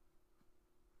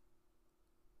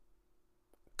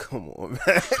 Come on,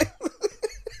 man.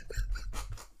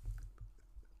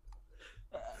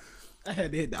 I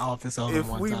had to hit the office on him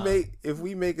one time. If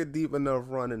we make a deep enough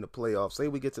run in the playoffs, say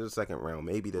we get to the second round,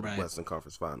 maybe the Western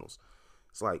Conference Finals.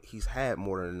 It's like he's had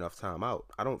more than enough time out.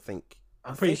 I'm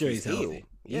pretty sure he's healthy.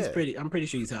 I'm pretty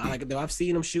sure he's healthy. Like, though I've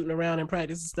seen him shooting around in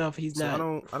practice and stuff. He's not.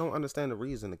 I don't understand the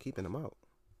reason to keeping him out.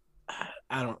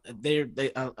 I don't.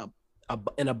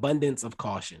 An abundance of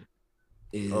caution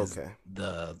is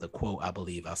the quote I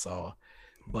believe I saw.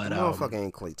 But motherfucker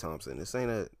ain't Klay Thompson. This ain't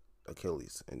a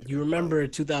Achilles injury. You remember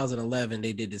 2011?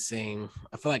 They did the same.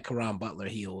 I feel like Caron Butler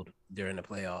healed during the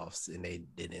playoffs, and they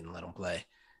didn't let him play.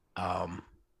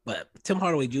 But Tim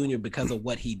Hardaway Jr., because of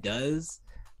what he does,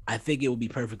 I think it would be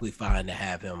perfectly fine to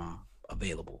have him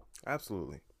available.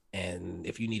 Absolutely. And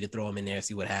if you need to throw him in there and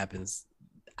see what happens,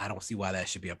 I don't see why that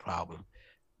should be a problem.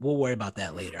 We'll worry about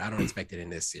that later. I don't expect it in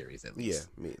this series, at least.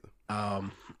 Yeah, me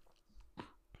either.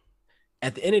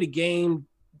 At the end of the game,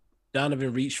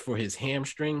 Donovan reached for his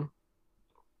hamstring.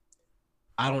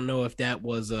 I don't know if that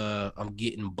was I'm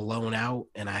getting blown out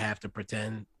and I have to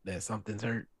pretend that something's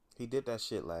hurt. He did that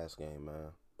shit last game, man.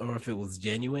 Or if it was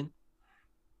genuine.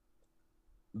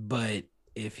 But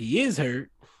if he is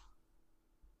hurt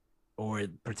or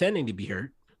pretending to be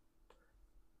hurt,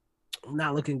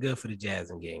 not looking good for the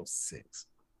Jazz in game 6.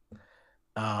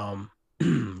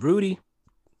 Rudy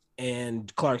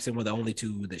and Clarkson were the only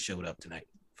two that showed up tonight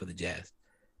for the Jazz.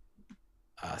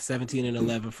 17 and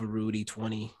 11 for Rudy,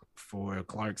 20 for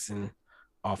Clarkson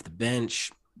off the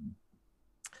bench.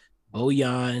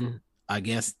 Bojan, I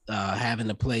guess, having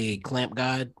to play clamp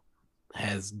god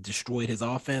has destroyed his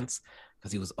offense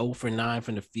because he was 0 for 9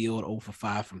 from the field, 0 for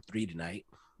 5 from 3 tonight.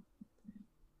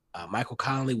 Michael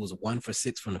Conley was 1 for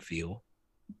 6 from the field.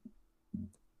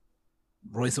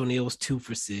 Royce O'Neal was 2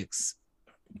 for 6.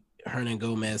 Hernan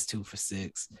Gomez 2 for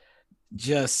 6.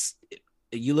 Just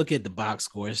you look at the box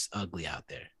score, it's ugly out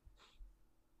there.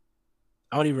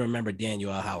 I don't even remember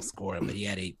Daniel House scoring, but he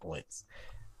had 8 points.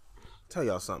 Tell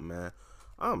y'all something, man.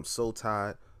 I'm so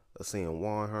tired of seeing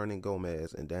Juan Hernan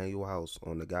Gomez and Daniel House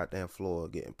on the goddamn floor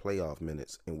getting playoff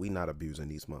minutes, and we not abusing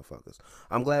these motherfuckers.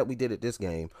 I'm glad we did it this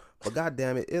game, but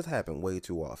goddamn it, it's happened way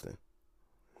too often.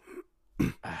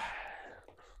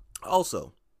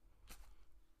 Also,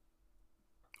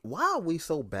 why are we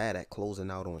so bad at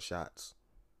closing out on shots?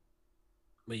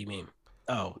 What do you mean?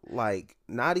 Oh, like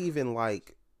not even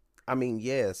like. I mean,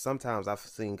 yeah, sometimes I've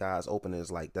seen guys open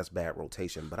as like that's bad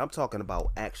rotation, but I'm talking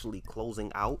about actually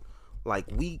closing out. Like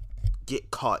we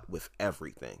get caught with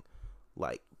everything,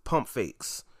 like pump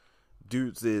fakes.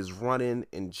 Dudes is running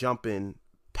and jumping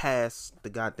past the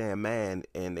goddamn man,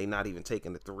 and they not even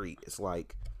taking the three. It's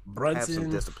like Brunson, have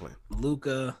some discipline.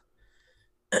 Luka,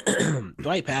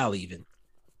 Dwight Powell even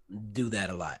do that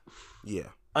a lot. Yeah,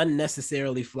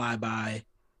 unnecessarily fly by.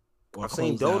 Or I've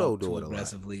seen Dodo do it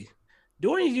aggressively. A lot.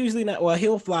 Dorian's usually not. Well,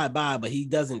 he'll fly by, but he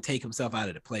doesn't take himself out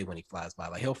of the play when he flies by.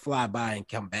 Like he'll fly by and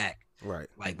come back. Right.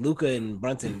 Like Luka and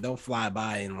Brunson don't fly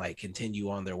by and like continue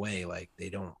on their way. Like they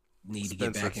don't need to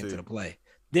get back into the play.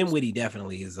 Dinwiddie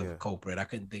definitely is a culprit. I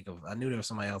couldn't think of. I knew there was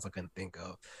somebody else I couldn't think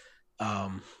of.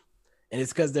 And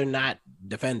it's because they're not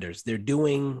defenders. They're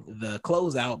doing the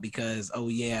closeout because, oh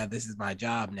yeah, this is my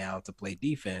job now to play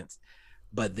defense.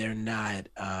 But they're not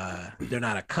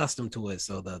accustomed to it.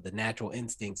 So the natural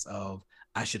instincts of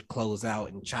I should close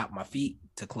out and chop my feet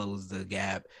to close the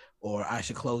gap, or I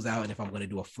should close out and if I'm going to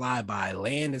do a flyby,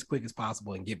 land as quick as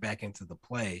possible and get back into the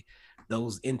play,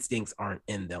 those instincts aren't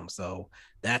in them. So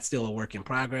that's still a work in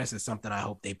progress. It's something I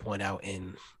hope they point out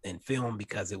in film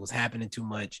because it was happening too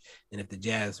much. And if the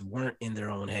Jazz weren't in their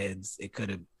own heads, it could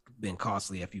have been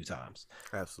costly a few times.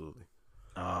 Absolutely.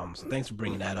 So thanks for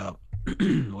bringing that up.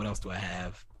 What else do I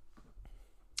have?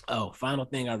 Oh, final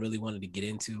thing I really wanted to get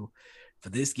into for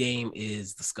this game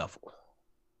is the scuffle.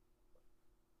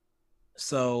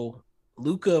 So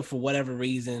Luka, for whatever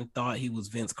reason, thought he was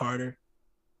Vince Carter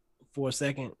for a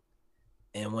second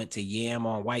and went to yam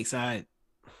on Whiteside.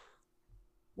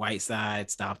 Whiteside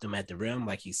stopped him at the rim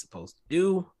like he's supposed to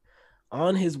do.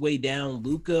 On his way down,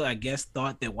 Luka, I guess,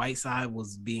 thought that Whiteside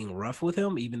was being rough with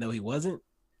him, even though he wasn't,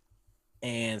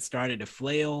 and started to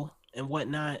flail and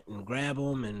whatnot and grab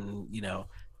him. And, you know,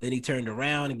 then he turned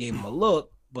around and gave him a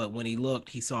look. But when he looked,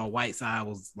 he saw Whiteside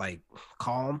was like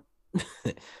calm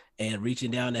and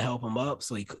reaching down to help him up.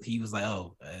 So he was like,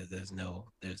 oh, there's no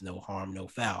harm, no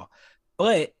foul.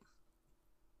 But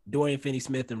Dorian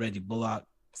Finney-Smith and Reggie Bullock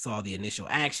saw the initial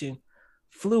action,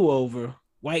 flew over.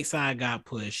 Whiteside got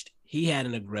pushed. He had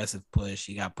an aggressive push.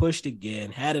 He got pushed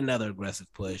again, had another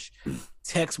aggressive push.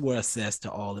 Techs were assessed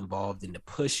to all involved in the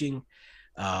pushing.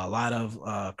 A lot of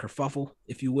kerfuffle,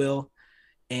 if you will.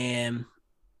 And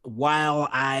while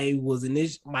I was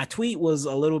my tweet was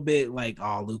a little bit like,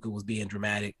 oh, Luka was being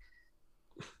dramatic.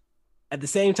 At the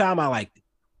same time, I liked it.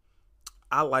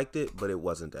 I liked it, but it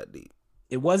wasn't that deep.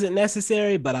 It wasn't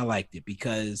necessary, but I liked it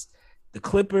because the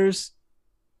Clippers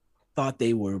thought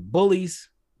they were bullies.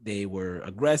 They were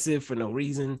aggressive for no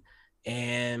reason,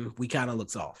 and we kind of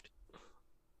looked soft.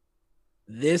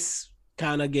 This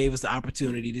kind of gave us the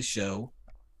opportunity to show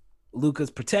Luka's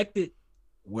protected.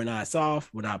 We're not soft.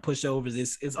 We're not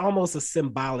pushovers. It's almost a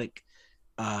symbolic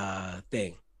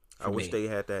thing. I wish they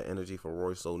had that energy for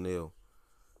Royce O'Neal.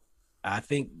 I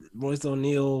think Royce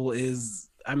O'Neal is,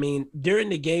 I mean, during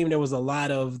the game, there was a lot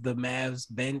of the Mavs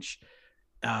bench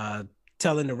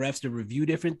telling the refs to review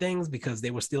different things because they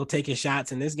were still taking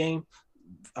shots in this game.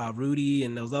 Rudy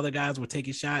and those other guys were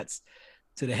taking shots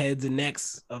to the heads and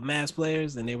necks of Mavs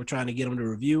players, and they were trying to get them to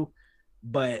review.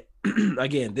 But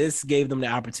again, this gave them the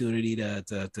opportunity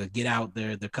to get out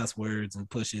the cuss words and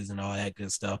pushes and all that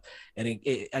good stuff. And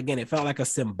it felt like a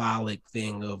symbolic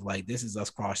thing of like, this is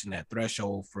us crossing that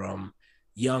threshold from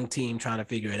young team trying to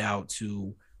figure it out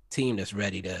to team that's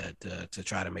ready to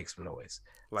try to make some noise.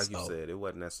 Like you said, it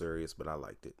wasn't that serious, but I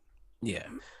liked it. Yeah.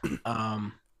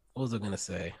 What was I going to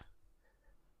say?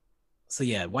 So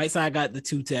yeah, Whiteside got the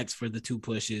 2 techs for the 2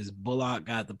 pushes. Bullock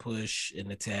got the push in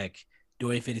the tech.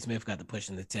 Dorian Finney-Smith got the push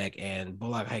in the tech, and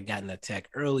Bullock had gotten a tech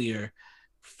earlier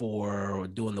for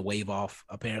doing the wave off,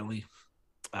 apparently.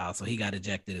 So he got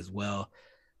ejected as well.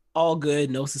 All good.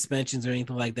 No suspensions or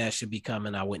anything like that should be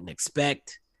coming. I wouldn't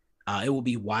expect. It would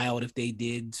be wild if they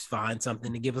did find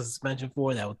something to give a suspension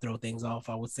for. That would throw things off,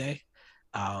 I would say.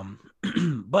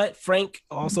 But Frank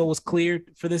also was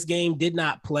cleared for this game, did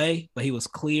not play, but he was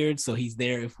cleared, so he's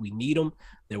there if we need him.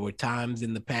 There were times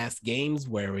in the past games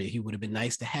where he would have been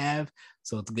nice to have,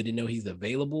 so it's good to know he's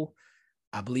available.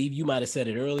 I believe you might have said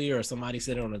it earlier, or somebody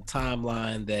said it on the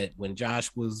timeline, that when Josh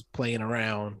was playing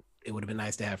around, it would have been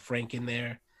nice to have Frank in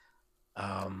there.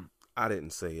 I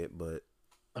didn't say it, but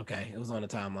okay, it was on the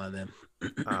timeline then.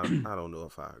 I don't know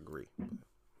if I agree.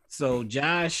 So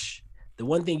Josh, the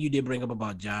one thing you did bring up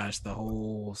about Josh, the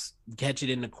whole catch it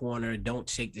in the corner, don't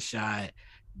take the shot,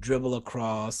 dribble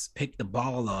across, pick the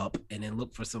ball up, and then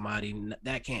look for somebody.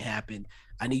 That can't happen.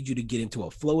 I need you to get into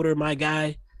a floater, my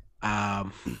guy.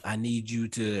 I need you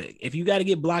to, if you got to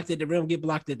get blocked at the rim, get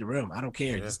blocked at the rim. I don't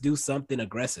care. Yeah. Just do something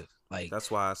aggressive. Like,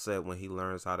 that's why I said when he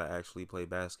learns how to actually play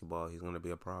basketball, he's going to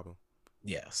be a problem.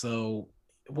 Yeah. So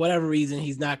whatever reason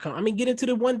he's not get into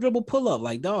the one dribble pull up.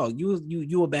 Like, dog,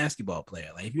 you a basketball player.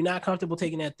 Like, if you're not comfortable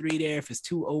taking that three there, if it's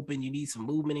too open, you need some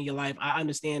movement in your life. I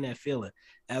understand that feeling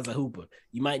as a hooper.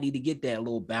 You might need to get that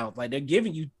little bounce. Like, they're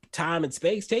giving you time and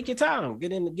space. Take your time.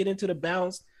 Get into the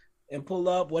bounce and pull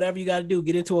up. Whatever you got to do.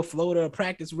 Get into a floater,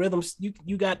 practice rhythms.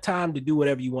 You got time to do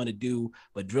whatever you want to do.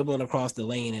 But dribbling across the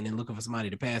lane and then looking for somebody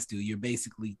to pass to, you're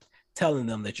basically telling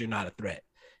them that you're not a threat.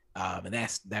 And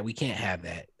that's that we can't have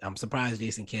that. I'm surprised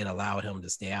Jason Kidd allowed him to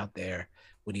stay out there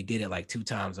when he did it like 2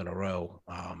 times in a row.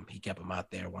 He kept him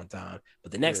out there one time,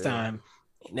 but the next time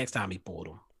he pulled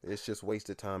him. It's just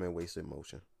wasted time and wasted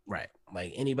motion. Right.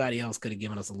 Like, anybody else could have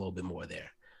given us a little bit more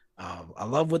there. I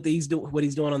love what he's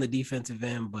doing on the defensive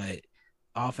end, but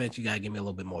offense, you got to give me a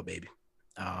little bit more, baby.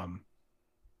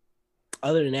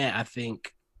 Other than that, I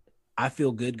think I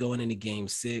feel good going into game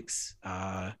 6.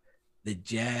 The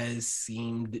Jazz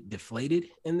seemed deflated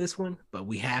in this one, but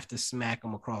we have to smack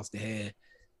them across the head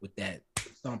with that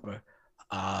thumper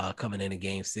coming into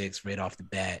game 6 right off the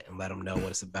bat and let them know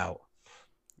what it's about.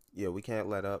 Yeah, we can't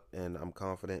let up, and I'm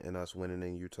confident in us winning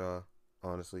in Utah,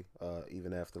 honestly.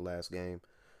 Even after last game,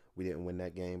 we didn't win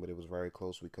that game, but it was very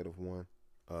close. We could have won.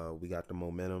 We got the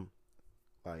momentum.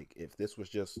 Like, if this was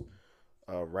just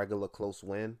a regular close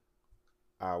win,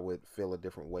 I would feel a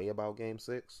different way about game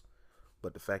 6.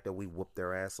 But the fact that we whooped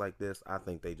their ass like this, I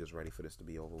think they just ready for this to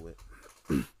be over with.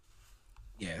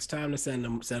 Yeah, it's time to send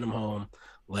them home,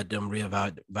 let them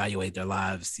reevaluate their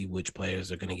lives, see which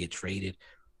players are going to get traded.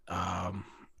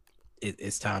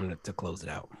 It's time to close it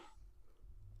out.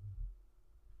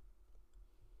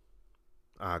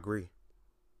 I agree.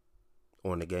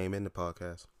 On the game and the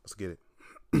podcast. Let's get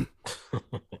it.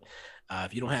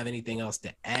 If you don't have anything else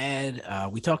to add,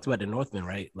 we talked about the Northman,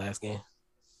 right? Last game?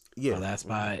 Yeah. Last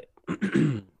fight.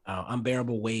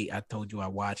 Unbearable Weight. I told you I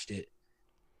watched it,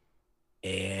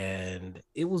 and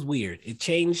it was weird. It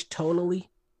changed tonally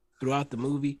throughout the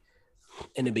movie.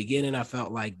 In the beginning, I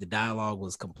felt like the dialogue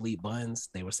was complete buns.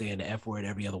 They were saying the F word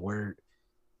every other word,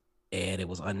 and it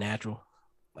was unnatural.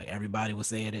 Like, everybody was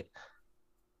saying it,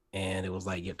 and it was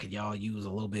like, yeah, could y'all use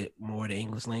a little bit more of the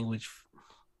English language?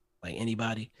 Like,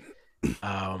 anybody.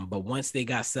 But once they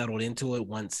got settled into it,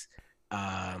 once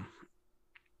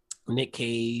Nick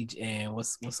Cage and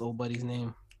what's old buddy's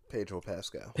name? Pedro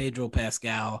Pascal.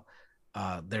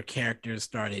 Their characters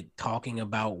started talking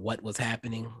about what was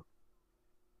happening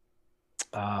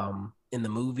in the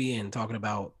movie and talking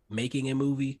about making a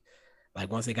movie.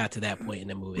 Like, once they got to that point in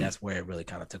the movie, that's where it really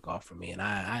kind of took off for me, and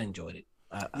I enjoyed it.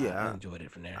 I enjoyed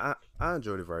it from there. I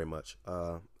enjoyed it very much.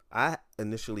 I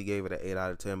initially gave it an 8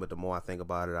 out of 10, but the more I think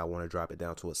about it, I want to drop it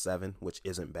down to a 7, which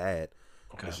isn't bad.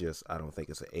 Okay. It's just I don't think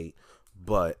it's an 8.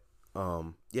 But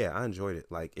yeah, I enjoyed it.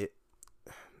 Like,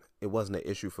 it wasn't an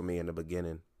issue for me in the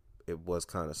beginning. It was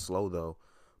kind of slow though,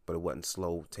 but it wasn't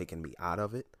slow taking me out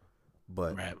of it.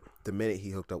 But the minute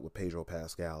he hooked up with Pedro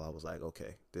Pascal, I was like,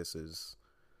 okay, this is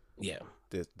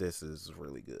this is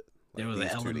really good. Like, there was an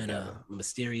element of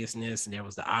mysteriousness, and there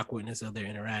was the awkwardness of their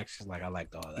interactions. Like, I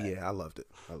liked all that. Yeah, I loved it.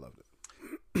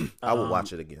 I would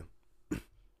watch it again.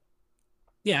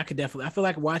 Yeah, I could definitely. I feel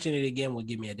like watching it again would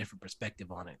give me a different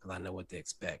perspective on it because I know what to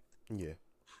expect. Yeah.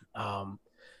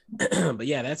 But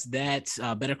yeah, that's that.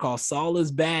 Better Call Saul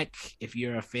is back. If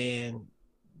you're a fan,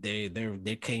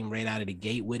 they came right out of the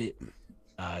gate with it.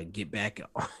 Get back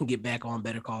on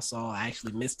Better Call Saul. I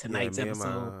actually missed tonight's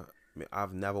episode.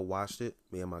 I've never watched it.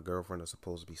 Me and my girlfriend are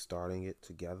supposed to be starting it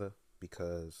together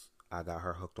because I got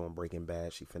her hooked on Breaking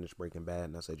Bad. She finished Breaking Bad,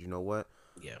 and I said, you know what?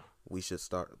 Yeah, we should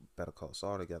start Better Call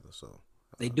Saul together. So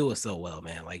they do it so well,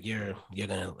 man. Like, you're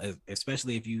gonna,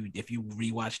 especially if you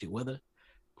rewatched it with her.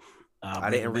 I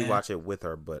didn't rewatch it with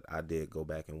her, but I did go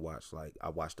back and watch. Like, I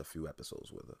watched a few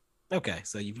episodes with her. Okay,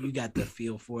 so if you got the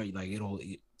feel for it, like,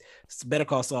 Better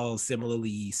Call Saul is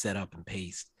similarly set up and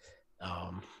paced.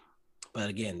 But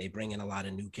again, they bring in a lot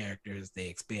of new characters. They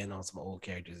expand on some old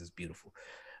characters. It's beautiful.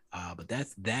 But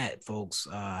that's that, folks.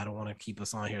 I don't want to keep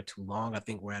us on here too long. I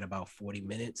think we're at about 40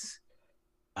 minutes.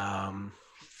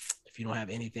 If you don't have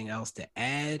anything else to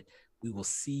add, we will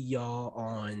see y'all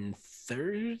on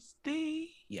Thursday.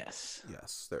 Yes,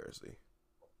 Thursday.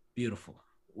 Beautiful.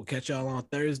 We'll catch y'all on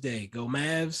Thursday. Go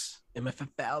Mavs.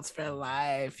 MFFLs for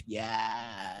life.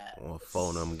 Yeah. On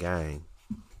phone them gang.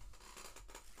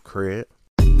 Crit.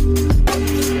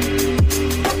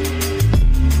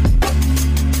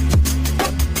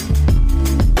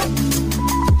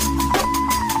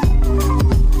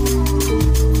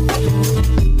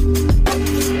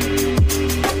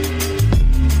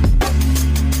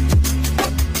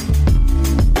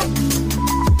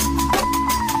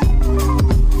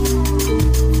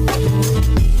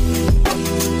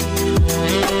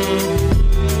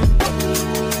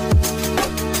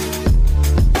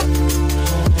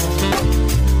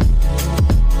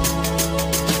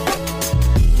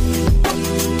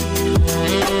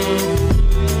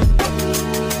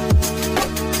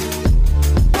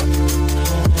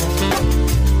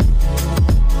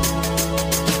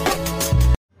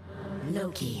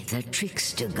 The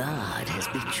trickster god has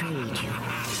betrayed you.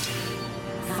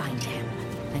 Find him,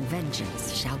 and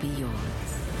vengeance shall be yours.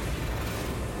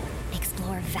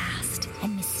 Explore vast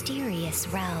and mysterious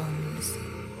realms.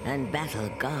 And battle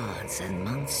gods and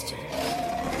monsters.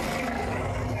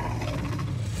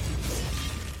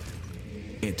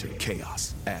 Enter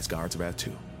Chaos, Asgard's Wrath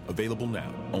 2. Available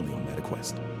now, only on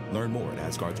MetaQuest. Learn more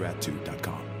at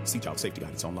asgardswrath2.com. See child safety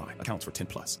guidance online. Accounts for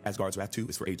 10+. Asgard's Wrath 2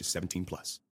 is for ages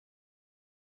 17+.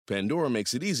 Pandora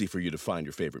makes it easy for you to find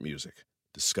your favorite music.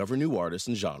 Discover new artists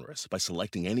and genres by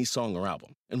selecting any song or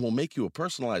album, and we'll make you a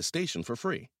personalized station for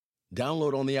free.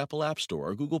 Download on the Apple App Store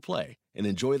or Google Play and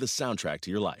enjoy the soundtrack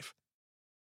to your life.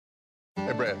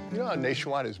 Hey, Brad, you know how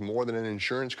Nationwide is more than an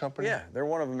insurance company? Yeah, they're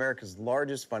one of America's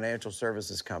largest financial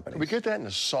services companies. We get that in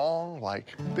a song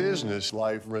like business,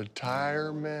 life,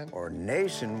 retirement. Or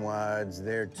Nationwide's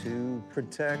there to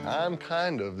protect. I'm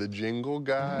kind of the jingle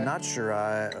guy. Not sure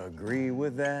I agree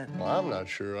with that. Well, I'm not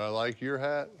sure I like your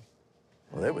hat.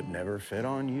 Well, it would never fit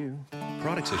on you.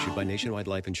 Products issued by Nationwide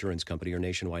Life Insurance Company or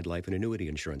Nationwide Life and Annuity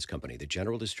Insurance Company. The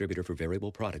general distributor for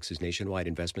variable products is Nationwide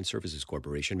Investment Services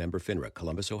Corporation, member FINRA,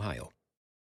 Columbus, Ohio.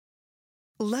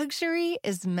 Luxury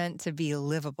is meant to be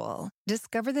livable.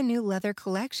 Discover the new leather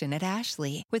collection at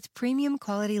Ashley with premium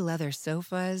quality leather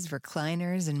sofas,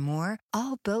 recliners, and more,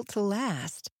 all built to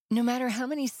last. No matter how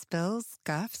many spills,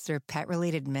 scuffs, or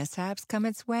pet-related mishaps come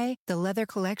its way, the leather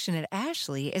collection at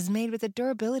Ashley is made with the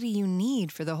durability you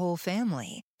need for the whole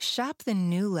family. Shop the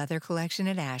new leather collection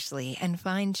at Ashley and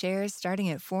find chairs starting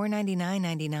at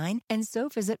 $499.99 and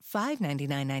sofas at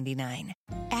 $599.99.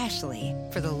 Ashley,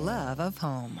 for the love of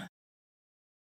home.